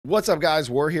What's up, guys?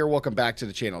 War here. Welcome back to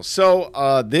the channel. So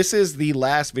this is the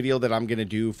last video that I'm going to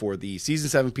do for the Season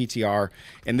 7 PTR,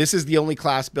 and this is the only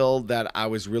class build that I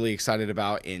was really excited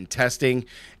about in testing,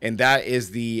 and that is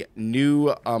the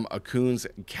new Akun's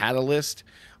Catalyst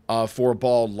for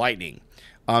Ball Lightning.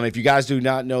 If you guys do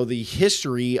not know the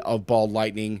history of Ball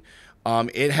Lightning,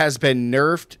 it has been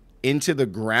nerfed into the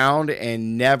ground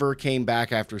and never came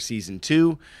back after Season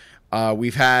 2.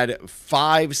 We've had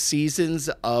 5 seasons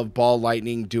of Ball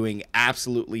Lightning doing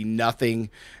absolutely nothing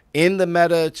in the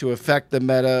meta to affect the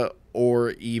meta or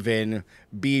even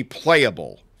be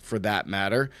playable for that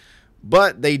matter.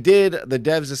 But the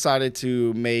devs decided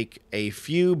to make a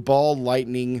few Ball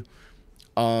Lightning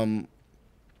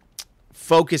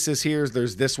focuses here.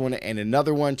 There's this one and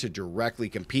another one to directly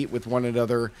compete with one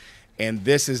another. And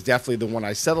this is definitely the one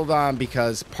I settled on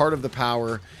because part of the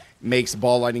power makes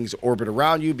Ball Lightnings orbit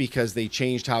around you because they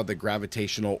changed how the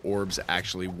gravitational orbs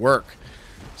actually work.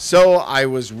 So I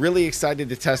was really excited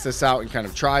to test this out and kind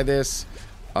of try this.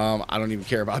 I don't even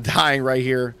care about dying right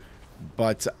here.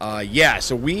 But yeah,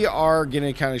 so we are going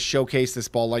to kind of showcase this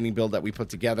Ball Lightning build that we put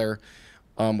together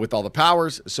with all the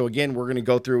powers. So again, we're going to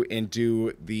go through and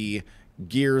do the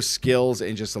gear, skills,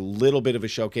 and just a little bit of a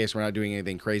showcase. We're not doing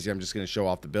anything crazy. I'm just going to show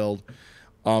off the build.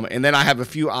 And then I have a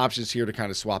few options here to kind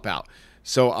of swap out.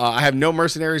 So I have no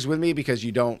mercenaries with me because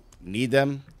you don't need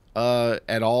them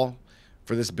at all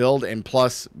for this build. And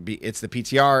plus, it's the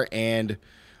PTR, and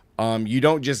you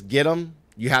don't just get them.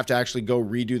 You have to actually go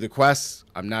redo the quests.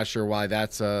 I'm not sure why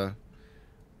that's a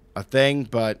thing,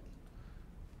 but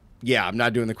yeah, I'm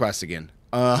not doing the quests again.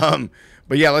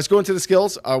 But yeah, let's go into the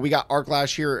skills. We got Arc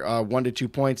Lash here, 1 to 2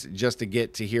 points just to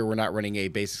get to here. We're not running a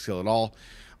basic skill at all.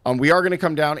 We are going to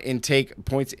come down and take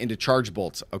points into charge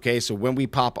bolts. Okay, so when we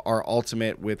pop our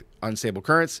ultimate with unstable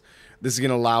currents, this is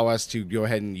going to allow us to go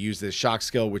ahead and use this shock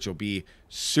skill, which will be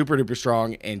super duper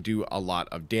strong and do a lot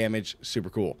of damage.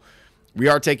 Super cool. We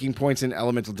are taking points in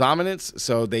elemental dominance,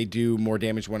 so they do more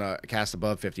damage when cast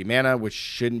above 50 mana, which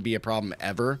shouldn't be a problem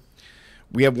ever.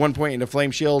 We have 1 point into flame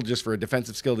shield just for a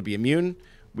defensive skill to be immune.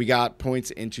 We got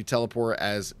points into teleport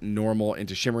as normal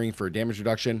into shimmering for damage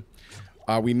reduction.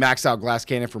 We max out glass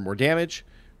cannon for more damage.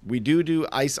 We do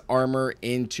ice armor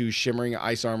into shimmering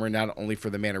ice armor, not only for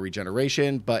the mana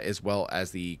regeneration, but as well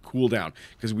as the cooldown,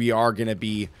 because we are going to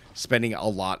be spending a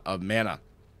lot of mana.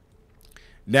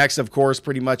 Next, of course,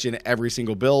 pretty much in every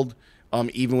single build,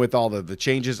 even with all the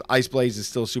changes, Ice Blaze is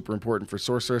still super important for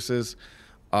sorceresses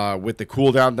with the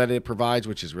cooldown that it provides,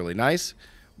 which is really nice.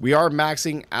 We are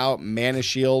maxing out Mana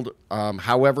Shield.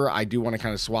 However, I do want to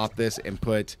kind of swap this and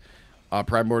put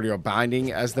Primordial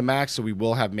Binding as the max, so we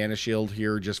will have Mana Shield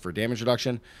here just for damage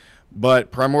reduction.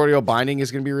 But Primordial Binding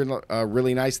is going to be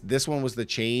really nice. This one was the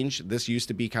change. This used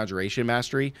to be Conjuration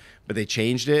Mastery, but they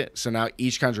changed it. So now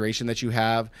each Conjuration that you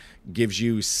have gives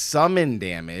you summon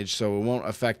damage, so it won't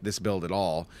affect this build at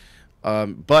all.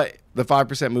 But the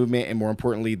 5% movement and, more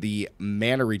importantly, the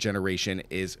mana regeneration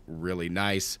is really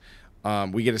nice.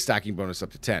 We get a stacking bonus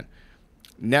up to 10.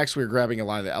 Next, we're grabbing a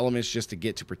line of the elements just to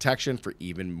get to protection for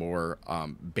even more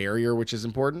barrier, which is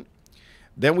important.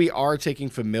 Then we are taking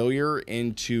familiar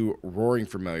into roaring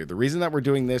familiar. The reason that we're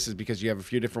doing this is because you have a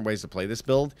few different ways to play this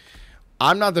build.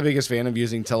 I'm not the biggest fan of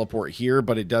using teleport here,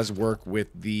 but it does work with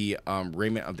the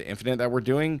Raiment of the Infinite that we're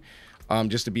doing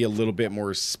just to be a little bit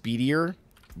more speedier.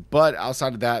 But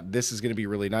outside of that, this is going to be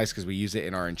really nice because we use it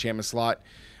in our enchantment slot.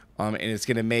 And it's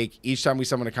going to make each time we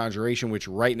summon a conjuration, which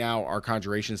right now our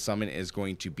conjuration summon is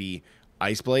going to be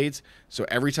Ice Blades. So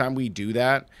every time we do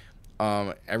that,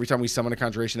 every time we summon a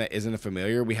conjuration that isn't a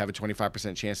familiar, we have a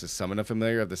 25% chance to summon a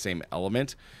familiar of the same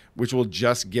element, which will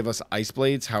just give us Ice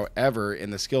Blades. However, in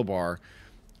the skill bar,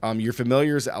 your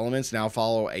familiar's elements now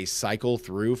follow a cycle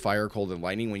through fire, cold, and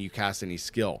lightning when you cast any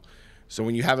skill. So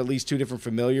when you have at least 2 different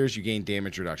familiars, you gain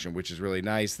damage reduction, which is really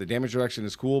nice. The damage reduction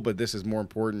is cool, but this is more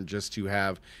important just to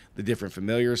have the different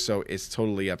familiars, so it's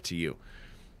totally up to you.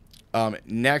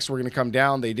 Next, we're going to come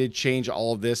down. They did change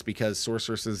all of this because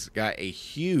sorceresses got a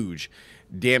huge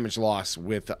damage loss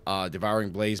with Devouring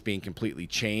Blaze being completely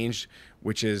changed,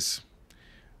 which is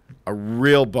a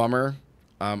real bummer.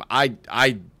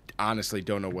 I honestly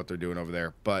don't know what they're doing over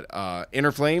there. But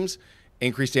Inner Flames,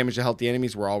 increased damage to healthy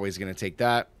enemies. We're always going to take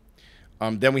that.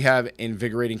 Then we have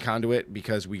Invigorating Conduit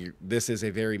because this is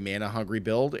a very mana-hungry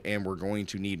build, and we're going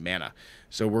to need mana.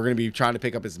 So we're going to be trying to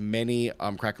pick up as many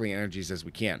crackling energies as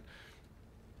we can.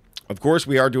 Of course,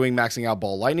 we are doing maxing out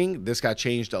Ball Lightning. This got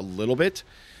changed a little bit.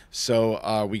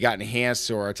 So we got enhanced,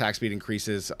 so our attack speed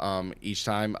increases each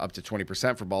time up to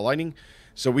 20% for Ball Lightning.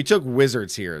 So we took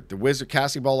Wizards here. The Wizard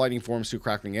casting Ball Lightning forms 2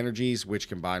 crackling energies, which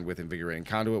combined with Invigorating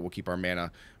Conduit will keep our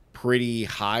mana pretty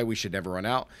high. We should never run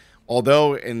out.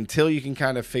 Although, until you can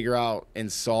kind of figure out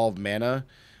and solve mana,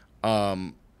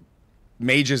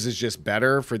 mages is just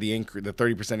better for the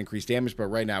 30% increased damage, but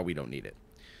right now we don't need it.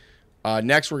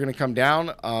 Next, we're going to come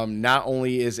down. Not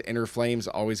only is Inner Flames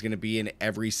always going to be in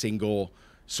every single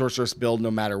sorceress build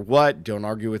no matter what. Don't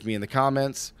argue with me in the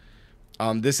comments.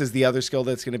 This is the other skill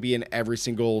that's going to be in every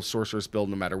single sorceress build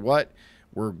no matter what.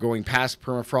 We're going past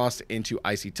Permafrost into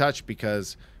Icy Touch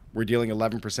because we're dealing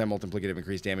 11% multiplicative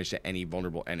increased damage to any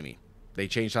vulnerable enemy. They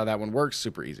changed how that one works.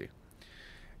 Super easy.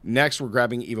 Next, we're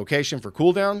grabbing Evocation for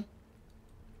cooldown.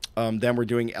 Then we're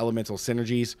doing Elemental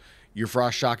Synergies. Your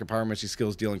Frost, Shock, and Pyromancy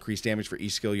skills deal increased damage for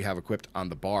each skill you have equipped on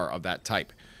the bar of that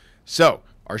type. So,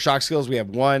 our Shock skills, we have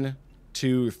 1,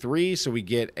 2, 3, so we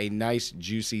get a nice,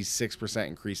 juicy 6%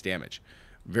 increased damage.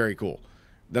 Very cool.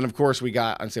 Then, of course, we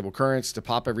got Unstable Currents to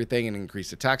pop everything and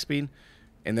increase attack speed.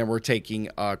 And then we're taking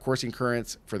Coursing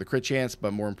Currents for the crit chance,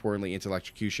 but more importantly, into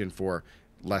Electrocution for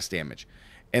less damage.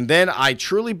 And then I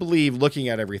truly believe, looking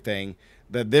at everything,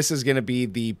 that this is going to be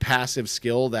the passive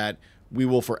skill that we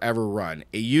will forever run.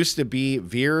 It used to be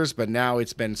Veers, but now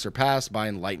it's been surpassed by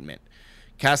Enlightenment.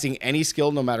 Casting any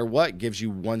skill, no matter what, gives you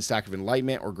 1 stack of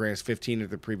Enlightenment or grants 15 if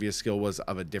the previous skill was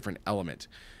of a different element.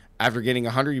 After getting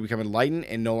 100, you become Enlightened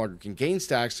and no longer can gain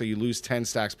stacks, so you lose 10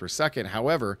 stacks per second.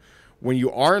 However, when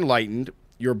you are Enlightened,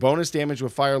 your bonus damage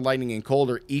with Fire, Lightning, and Cold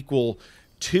are equal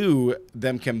to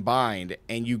them combined,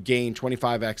 and you gain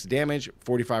 25x damage,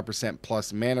 45%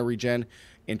 plus mana regen,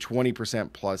 and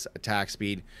 20% plus attack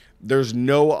speed. There's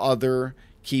no other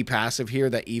key passive here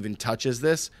that even touches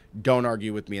this. Don't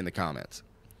argue with me in the comments.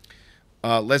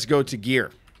 Let's go to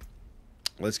gear.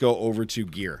 Let's go over to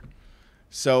gear.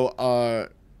 So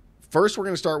first we're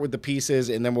going to start with the pieces,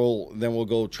 and then we'll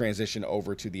go transition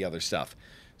over to the other stuff.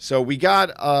 So we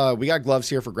got gloves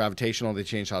here for gravitational. They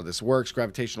changed how this works.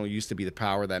 Gravitational used to be the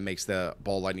power that makes the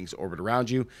ball lightnings orbit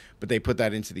around you, but they put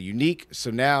that into the unique.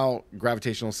 So now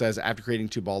gravitational says after creating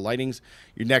 2 ball lightnings,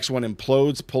 your next one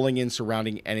implodes, pulling in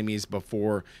surrounding enemies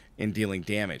before and dealing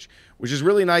damage, which is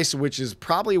really nice, which is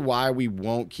probably why we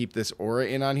won't keep this aura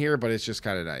in on here, but it's just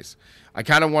kind of nice. I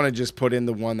kind of want to just put in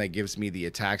the one that gives me the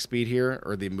attack speed here,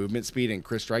 or the movement speed and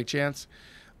crit strike chance.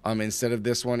 Instead of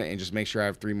this one, and just make sure I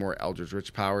have 3 more Eldritch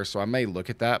Rich powers. So I may look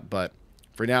at that, but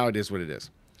for now it is what it is.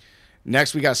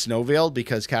 Next, we got Snow Veiled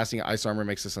because casting Ice Armor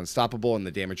makes us unstoppable and the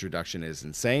damage reduction is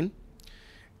insane.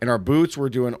 In our boots, we're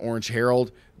doing Orange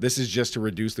Herald. This is just to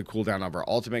reduce the cooldown of our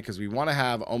ultimate because we want to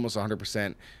have almost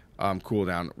 100%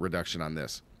 cooldown reduction on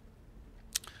this.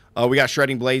 We got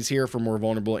Shredding Blades here for more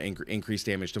vulnerable, increased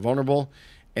damage to vulnerable.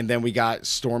 And then we got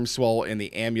Storm Swell in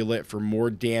the Amulet for more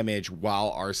damage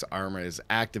while our armor is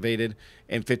activated,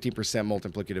 and 50%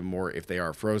 multiplicative more if they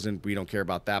are frozen. We don't care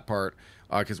about that part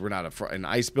because we're not an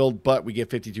ice build, but we get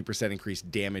 52%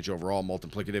 increased damage overall.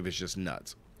 Multiplicative is just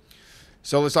nuts.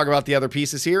 So let's talk about the other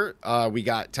pieces here. We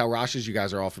got Talrashes. You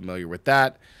guys are all familiar with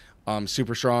that.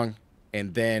 Super strong.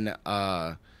 And then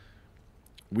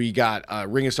we got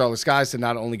Ring of Starless Skies to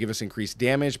not only give us increased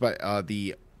damage, but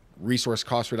the resource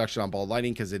cost reduction on ball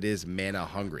lightning because it is mana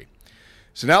hungry.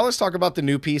 So now let's talk about the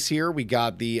new piece here. We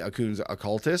got the Akun's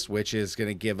Occultist, which is going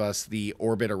to give us the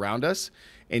orbit around us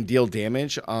and deal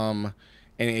damage. And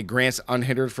it grants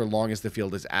unhindered for long as the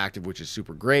field is active, which is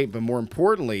super great. But more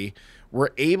importantly, we're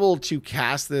able to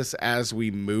cast this as we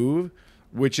move,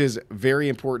 which is very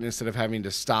important instead of having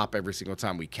to stop every single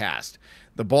time we cast.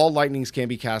 The ball lightnings can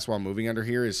be cast while moving under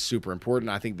here is super important.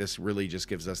 I think this really just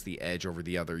gives us the edge over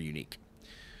the other unique.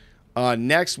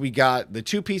 Next, we got the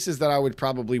 2 pieces that I would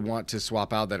probably want to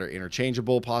swap out that are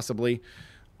interchangeable, possibly.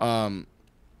 Oh,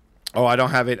 I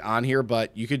don't have it on here,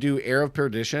 but you could do Air of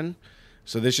Perdition.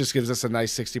 So this just gives us a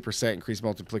nice 60% increased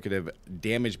multiplicative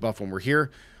damage buff when we're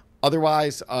here.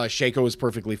 Otherwise, Shaco is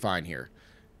perfectly fine here.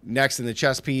 Next, in the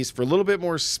chest piece, for a little bit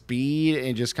more speed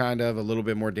and just kind of a little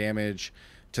bit more damage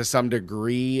to some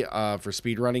degree for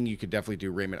speed running, you could definitely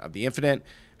do Raiment of the Infinite.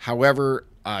 However,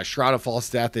 Shroud of False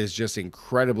Death is just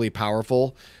incredibly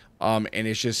powerful, and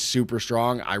it's just super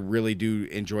strong. I really do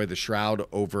enjoy the Shroud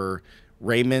over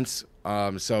Raiments,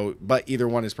 but either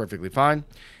one is perfectly fine.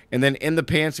 And then in the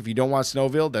pants, if you don't want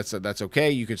Snowveil, that's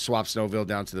okay. You could swap Snowveil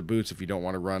down to the boots if you don't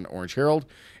want to run Orange Herald,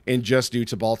 and just do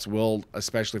Tabalt's Will,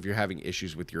 especially if you're having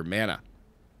issues with your mana.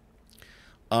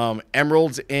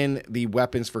 Emeralds in the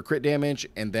weapons for crit damage,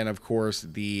 and then of course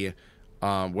the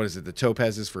the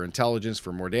topazes for intelligence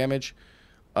for more damage.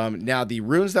 Now the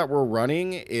runes that we're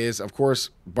running is of course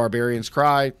Barbarian's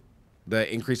Cry,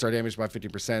 the increase our damage by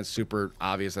 50%. Super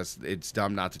obvious. It's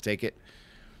dumb not to take it.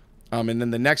 And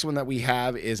then the next one that we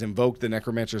have is Invoke the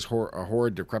Necromancer's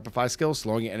Horde Decrepify skill,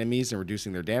 slowing enemies and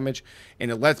reducing their damage.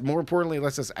 And it lets, more importantly, it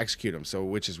lets us execute them, so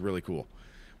which is really cool.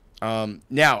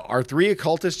 Now, our 3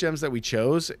 Occultist gems that we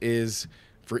chose is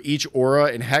for each aura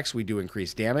and hex, we do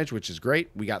increased damage, which is great.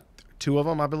 We got 2 of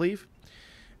them, I believe.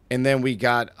 And then we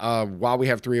got, while we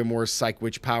have 3 or more Psych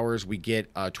Witch powers, we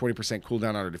get 20% cooldown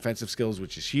on our defensive skills,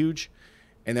 which is huge.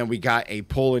 And then we got a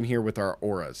pull in here with our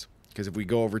auras. Because if we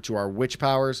go over to our Witch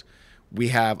powers, we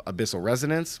have Abyssal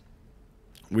Resonance,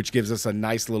 which gives us a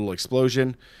nice little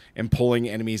explosion and pulling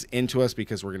enemies into us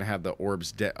because we're going to have the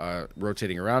orbs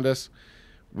rotating around us.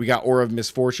 We got Aura of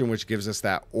Misfortune, which gives us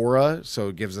that aura, so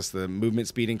it gives us the movement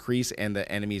speed increase and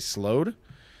the enemies slowed.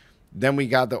 Then we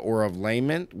got the Aura of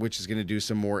Lament, which is going to do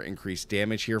some more increased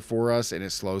damage here for us, and it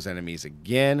slows enemies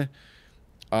again.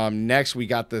 Next, we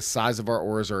got the size of our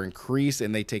auras are increased,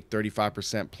 and they take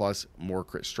 35% plus more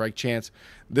crit strike chance.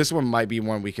 This one might be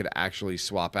one we could actually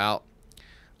swap out.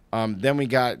 Then we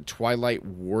got Twilight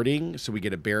Warding, so we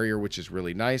get a barrier, which is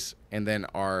really nice. And then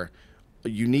our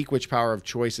unique witch power of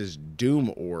choice is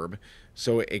Doom Orb.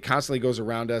 So it constantly goes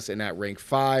around us, and at rank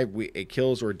 5, it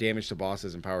kills or damage to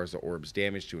bosses and powers the orb's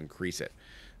damage to increase it.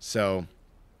 So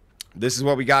this is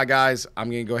what we got, guys. I'm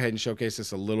going to go ahead and showcase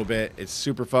this a little bit. It's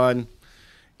super fun.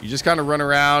 You just kind of run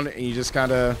around, and you just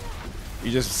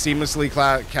seamlessly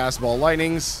cast ball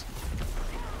lightnings,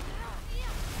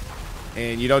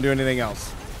 and you don't do anything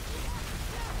else.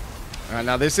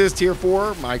 Now this is tier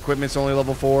 4. My equipment's only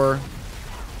level 4.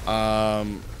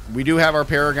 We do have our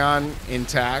Paragon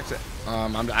intact.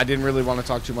 I didn't really want to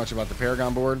talk too much about the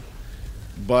Paragon board,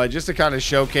 but just to kind of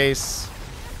showcase,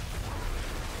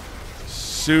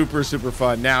 super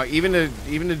fun. Now, even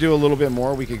to do a little bit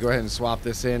more, we could go ahead and swap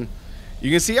this in. You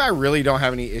can see I really don't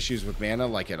have any issues with mana,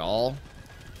 like, at all,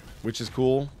 which is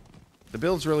cool. The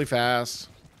build's really fast.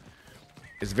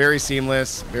 It's very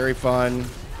seamless, very fun.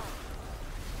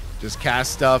 Just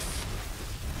cast stuff.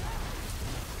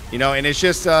 You know, and it's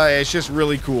just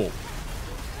really cool.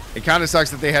 It kind of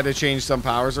sucks that they had to change some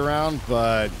powers around,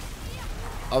 but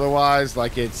otherwise,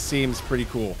 like, it seems pretty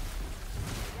cool.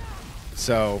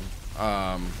 So,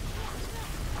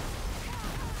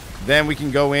 then we can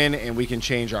go in and we can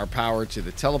change our power to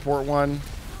the teleport one.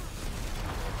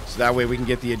 So that way we can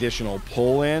get the additional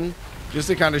pull in, just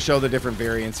to kind of show the different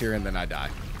variants here, and then I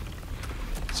die.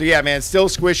 So yeah, man, still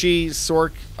squishy.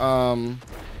 Sorc,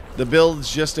 the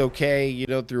build's just okay, you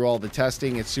know, through all the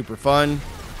testing. It's super fun.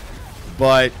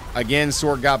 But again,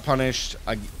 Sorc got punished.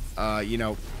 You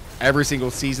know, every single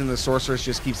season the Sorceress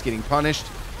just keeps getting punished.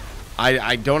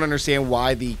 I don't understand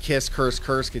why the Kiss,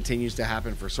 Curse continues to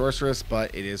happen for Sorceress,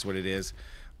 but it is what it is.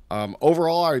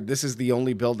 Overall, this is the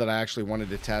only build that I actually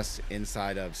wanted to test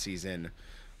inside of Season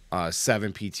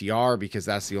 7 PTR, because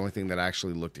that's the only thing that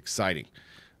actually looked exciting.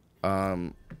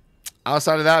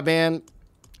 Outside of that, man,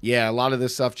 yeah, a lot of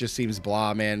this stuff just seems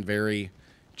blah, man. Very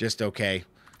just okay.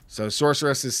 So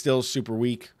Sorceress is still super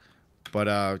weak.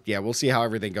 But, yeah, we'll see how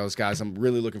everything goes, guys. I'm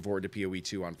really looking forward to PoE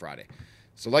 2 on Friday.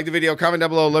 So like the video, comment down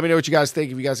below. Let me know what you guys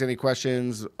think. If you guys have any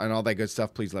questions and all that good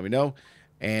stuff, please let me know.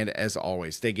 And as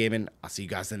always, stay gaming. I'll see you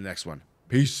guys in the next one.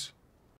 Peace.